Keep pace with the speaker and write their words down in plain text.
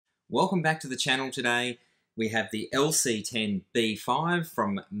Welcome back to the channel today. We have the LC10B5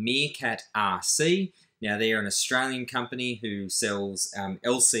 from Meerkat RC. Now they're an Australian company who sells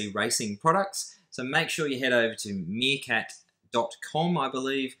LC racing products. So make sure you head over to meerkat.com, I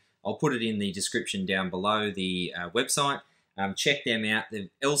believe. I'll put it in the description down below the website. Check them out. The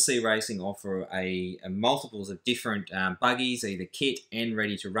LC Racing offer a multiples of different buggies, either kit and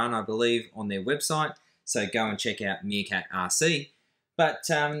ready to run, I believe, on their website. So go and check out Meerkat RC. But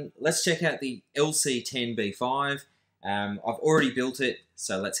let's check out the LC10B5. I've already built it,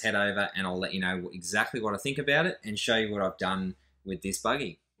 so let's head over and I'll let you know exactly what I think about it and show you what I've done with this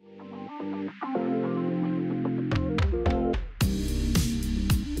buggy.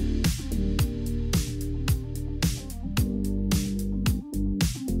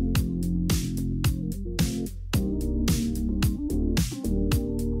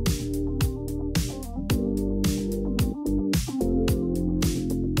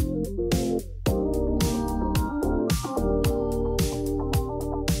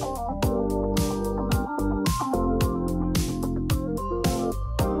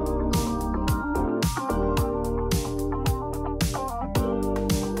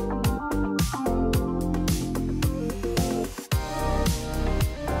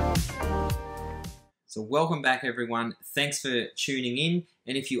 So welcome back everyone, thanks for tuning in,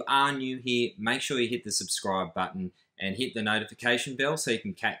 and if you are new here, make sure you hit the subscribe button and hit the notification bell so you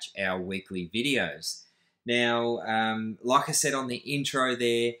can catch our weekly videos. Now, like I said on the intro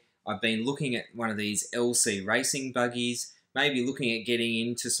there, I've been looking at one of these LC racing buggies, maybe looking at getting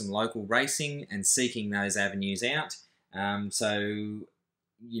into some local racing and seeking those avenues out. So,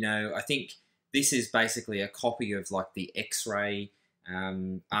 you know, I think this is basically a copy of like the X-Ray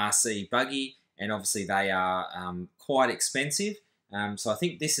RC buggy. And obviously they are quite expensive. So I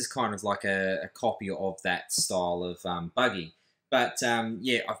think this is kind of like a copy of that style of buggy. But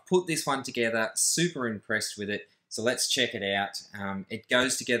yeah, I've put this one together, super impressed with it. So let's check it out. It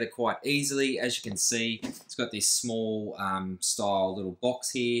goes together quite easily. As you can see, it's got this small style little box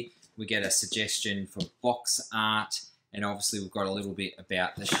here. We get a suggestion for box art. And obviously we've got a little bit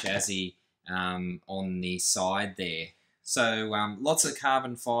about the chassis on the side there. So lots of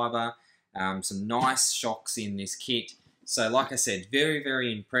carbon fibre. Some nice shocks in this kit. So like I said, very,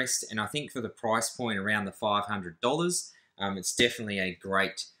 very impressed. And I think for the price point around the $500, it's definitely a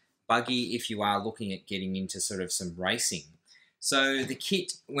great buggy if you are looking at getting into sort of some racing. So the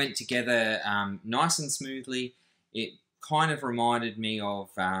kit went together nice and smoothly. It kind of reminded me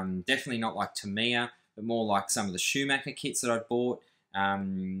of, definitely not like Tamiya, but more like some of the Schumacher kits that I'd bought.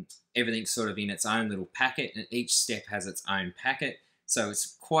 Everything's sort of in its own little packet, and each step has its own packet. So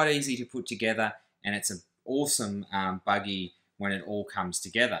it's quite easy to put together, and it's an awesome buggy when it all comes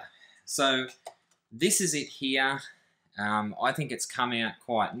together. So this is it here. I think it's come out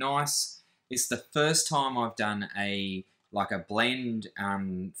quite nice. It's the first time I've done a blend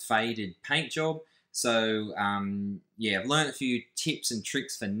faded paint job. So yeah, I've learned a few tips and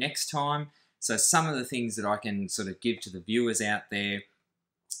tricks for next time. So some of the things that I can sort of give to the viewers out there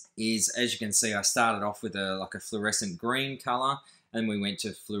is, as you can see, I started off with a fluorescent green color. And we went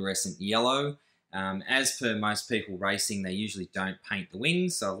to fluorescent yellow. As per most people racing, they usually don't paint the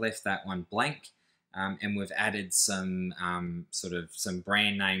wings, so I've left that one blank. And we've added some some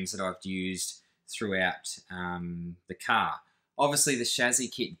brand names that I've used throughout the car. Obviously, the chassis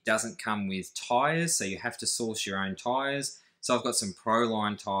kit doesn't come with tyres, so you have to source your own tyres. So I've got some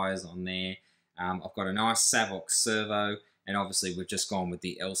Proline tyres on there. I've got a nice Savox servo, and obviously we've just gone with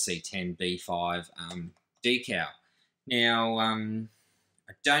the LC10B5 decal. Now,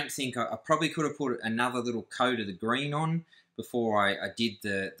 I don't think I probably could have put another little coat of the green on before I did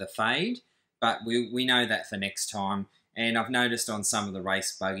the fade, but we know that for next time. And I've noticed on some of the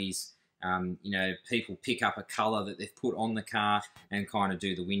race buggies, you know, people pick up a colour that they've put on the car and kind of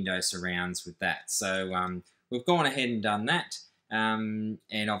do the window surrounds with that. So we've gone ahead and done that. And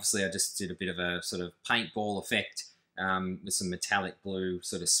obviously I just did a bit of a sort of paintball effect with some metallic blue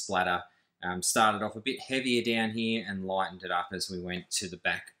sort of splatter. Started off a bit heavier down here and lightened it up as we went to the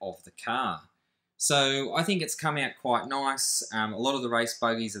back of the car. So I think it's come out quite nice. A lot of the race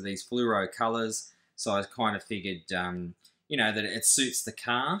buggies are these fluoro colours, so I kind of figured, you know, that it suits the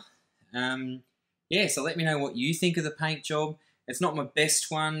car. Yeah, so let me know what you think of the paint job. It's not my best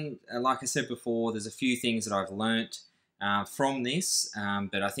one. Like I said before, there's a few things that I've learnt from this,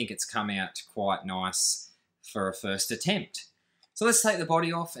 but I think it's come out quite nice for a first attempt. So let's take the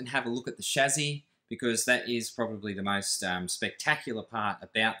body off and have a look at the chassis, because that is probably the most spectacular part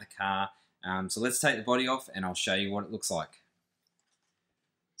about the car. So let's take the body off and I'll show you what it looks like.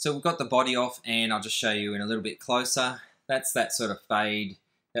 So we've got the body off and I'll just show you in a little bit closer. That's that sort of fade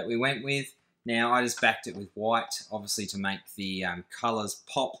that we went with. Now I just backed it with white, obviously to make the colours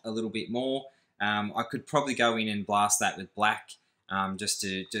pop a little bit more. I could probably go in and blast that with black just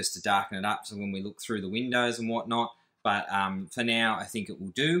to darken it up so when we look through the windows and whatnot. But for now, I think it will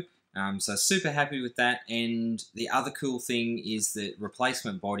do. So super happy with that. And the other cool thing is that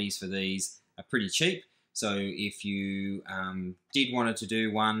replacement bodies for these are pretty cheap. So if you did wanted to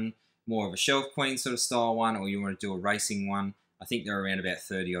do one more of a Shelf Queen sort of style one, or you want to do a racing one, I think they're around about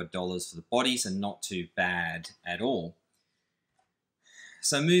 $30 odd for the bodies, and not too bad at all.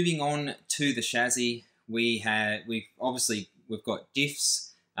 So moving on to the chassis, we've got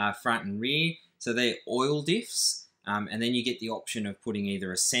diffs front and rear, so they're oil diffs, and then you get the option of putting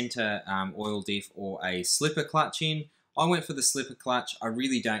either a center oil diff or a slipper clutch in. I went for the slipper clutch. I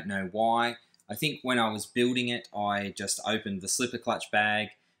really don't know why. I think when I was building it, I just opened the slipper clutch bag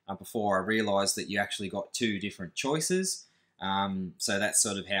before I realised that you actually got two different choices. So that's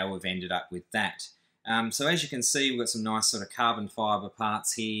sort of how we've ended up with that. So as you can see, we've got some nice sort of carbon fibre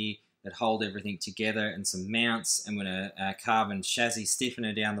parts here that hold everything together, and some mounts, and with a carbon chassis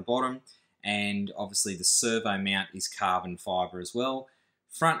stiffener down the bottom, and obviously the servo mount is carbon fibre as well.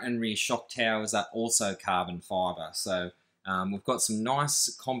 Front and rear shock towers are also carbon fibre, so we've got some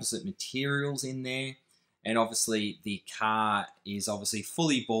nice composite materials in there. And obviously the car is obviously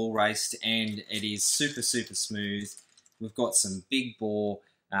fully ball raced, and it is super smooth. We've got some big bore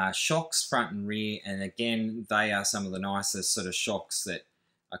shocks front and rear, and again they are some of the nicest sort of shocks that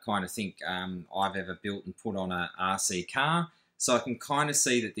I kind of think I've ever built and put on a RC car. So I can kind of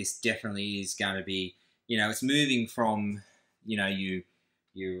see that this definitely is going to be, you know, it's moving from, you know,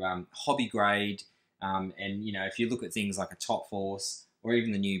 your hobby grade, and you know, if you look at things like a Top Force or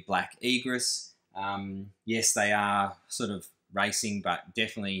even the new Black Egress, yes, they are sort of racing, but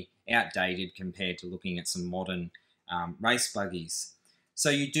definitely outdated compared to looking at some modern race buggies. So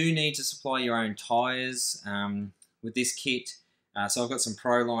you do need to supply your own tyres with this kit. So I've got some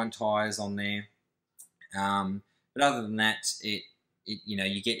Proline tyres on there, but other than that, you know,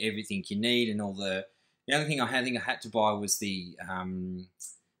 you get everything you need, and all the only thing I think I had to buy was the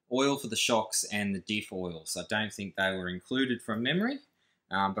oil for the shocks and the diff oil. So I don't think they were included from memory,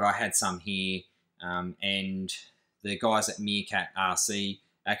 but I had some here. And the guys at Meerkat RC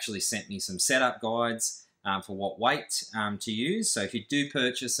actually sent me some setup guides for what weight to use. So if you do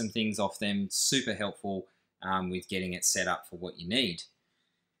purchase some things off them, super helpful with getting it set up for what you need.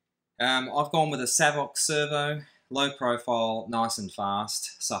 I've gone with a Savox servo, low profile, nice and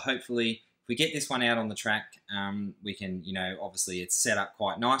fast. So hopefully if we get this one out on the track, we can, you know, obviously it's set up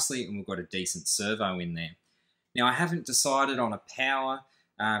quite nicely and we've got a decent servo in there. Now I haven't decided on a power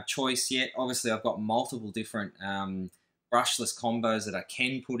choice yet. Obviously I've got multiple different brushless combos that I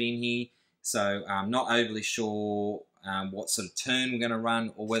can put in here, so I'm not overly sure what sort of turn we're going to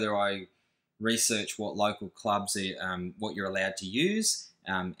run, or whether I research what local clubs are, what you're allowed to use,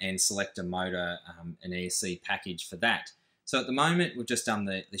 and select a motor, an ESC package for that. So at the moment we've just done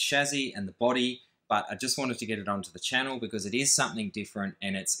the chassis and the body, but I just wanted to get it onto the channel because it is something different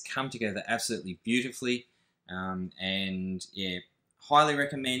and it's come together absolutely beautifully. And yeah, highly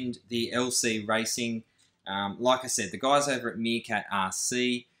recommend the LC Racing. Like I said, the guys over at Meerkat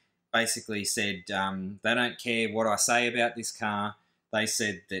RC basically said they don't care what I say about this car. They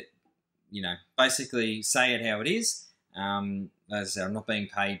said that, you know, basically say it how it is. As I said, I'm not being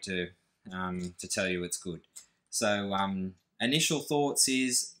paid to tell you it's good. So initial thoughts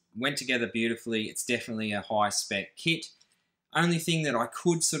is, went together beautifully. It's definitely a high spec kit. Only thing that I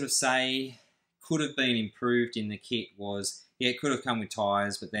could sort of say could have been improved in the kit was, yeah, it could have come with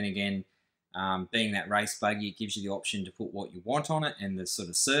tyres, but then again, being that race buggy, it gives you the option to put what you want on it and the sort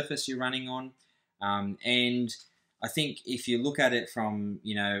of surface you're running on. And I think if you look at it from,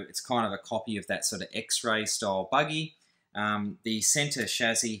 you know, it's kind of a copy of that sort of X-ray style buggy. The centre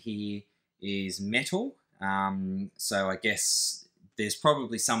chassis here is metal, so I guess there's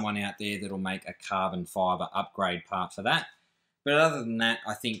probably someone out there that'll make a carbon fibre upgrade part for that. But other than that,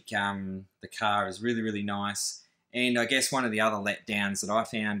 I think the car is really nice. And I guess one of the other letdowns that I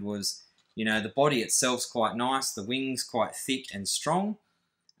found was, you know, the body itself's quite nice, the wing's quite thick and strong.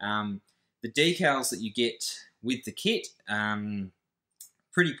 The decals that you get with the kit,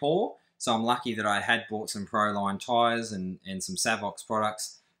 pretty poor. So I'm lucky that I had bought some Proline tyres and some Savox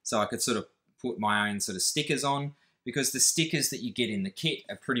products, so I could sort of put my own sort of stickers on, because the stickers that you get in the kit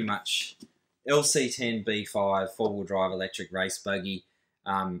are pretty much LC10B5 four-wheel drive electric race buggy,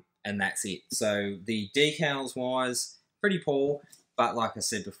 and that's it. So the decals wise, pretty poor, but like I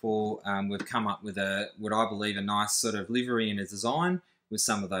said before, we've come up with what I believe a nice sort of livery and a design with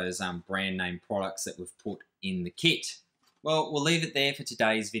some of those brand name products that we've put in the kit. well, we'll leave it there for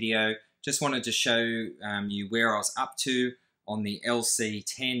today's video. Just wanted to show you where I was up to on the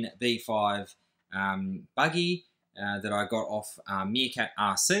LC10B5 buggy that I got off Meerkat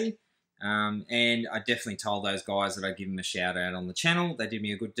RC. And I definitely told those guys that I'd give them a shout out on the channel. They did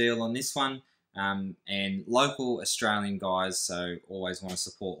me a good deal on this one. And local Australian guys, so always want to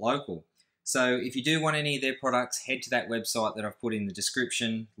support local. So if you do want any of their products, head to that website that I've put in the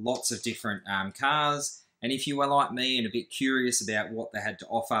description. Lots of different cars. And if you were like me and a bit curious about what they had to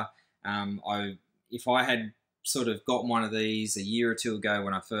offer, if I had sort of got one of these a year or two ago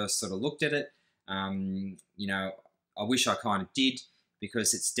when I first sort of looked at it, you know, I wish I kind of did,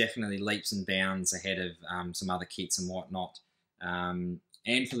 because it's definitely leaps and bounds ahead of some other kits and whatnot. And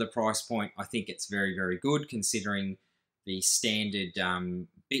for the price point, I think it's very, very good considering the standard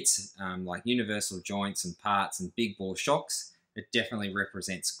bits like universal joints and parts and big bore shocks. It definitely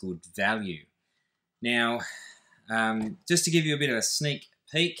represents good value. Now, just to give you a bit of a sneak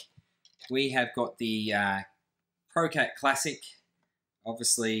peek, we have got the Procat Classic,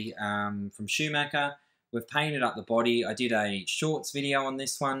 obviously from Schumacher. We've painted up the body. I did a shorts video on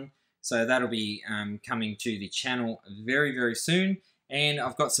this one, so that'll be coming to the channel very, very soon. And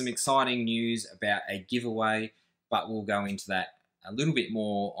I've got some exciting news about a giveaway, but we'll go into that a little bit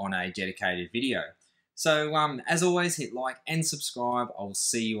more on a dedicated video. So as always, hit like and subscribe. I'll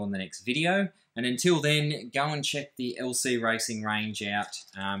see you on the next video. And until then, go and check the LC Racing range out.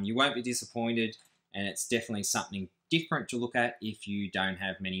 You won't be disappointed, and it's definitely something different to look at if you don't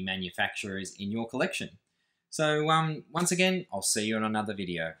have many manufacturers in your collection. So once again, I'll see you in another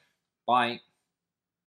video. Bye.